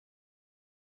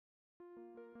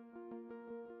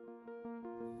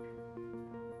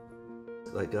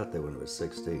I got there when I was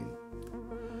 16.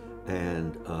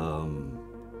 And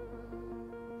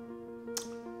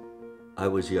I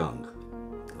was young.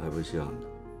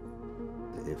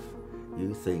 If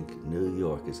you think New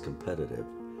York is competitive,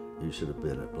 you should have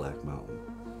been at Black Mountain.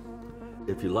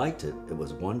 If you liked it, it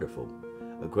was wonderful.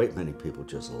 A great many people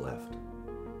just left.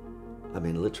 I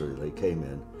mean, literally, they came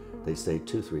in, they stayed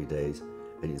 2-3 days,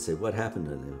 and you'd say, what happened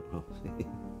to them? Oh,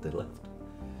 they left.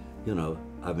 You know,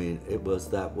 I mean, it was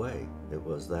that way. It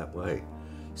was that way.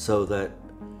 So that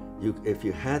if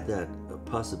you had that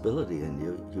possibility in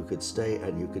you, you could stay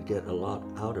and you could get a lot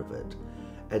out of it.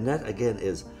 And that, again,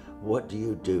 is what do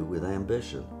you do with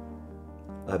ambition?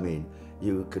 I mean,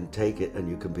 you can take it and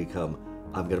you can become,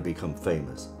 I'm going to become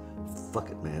famous. Fuck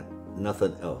it, man.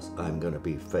 Nothing else. I'm going to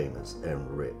be famous and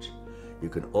rich. You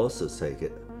can also take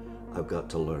it, I've got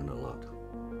to learn a lot.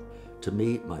 To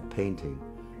me, my painting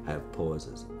have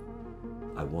pauses.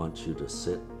 I want you to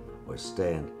sit or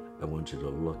stand. I want you to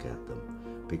look at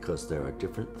them because there are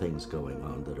different things going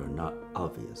on that are not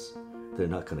obvious. They're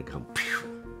not going to come,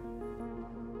 pew.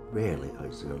 Rarely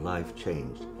has your life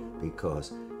changed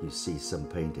because you see some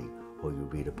painting or you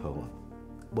read a poem.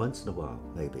 Once in a while,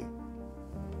 maybe.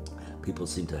 People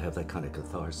seem to have that kind of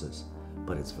catharsis,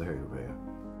 but it's very rare.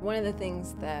 One of the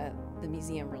things that the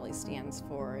museum really stands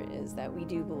for is that we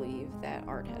do believe that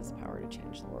art has the power to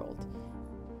change the world.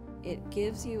 It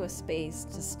gives you a space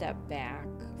to step back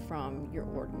from your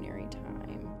ordinary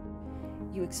time.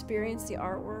 You experience the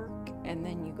artwork and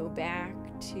then you go back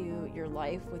to your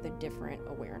life with a different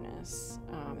awareness.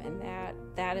 And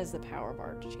that is the power of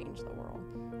art to change the world.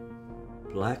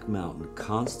 Black Mountain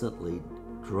constantly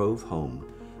drove home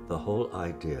the whole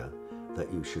idea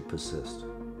that you should persist.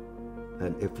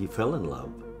 And if you fell in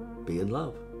love, be in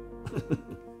love.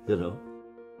 You know?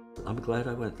 I'm glad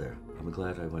I went there. I'm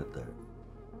glad I went there.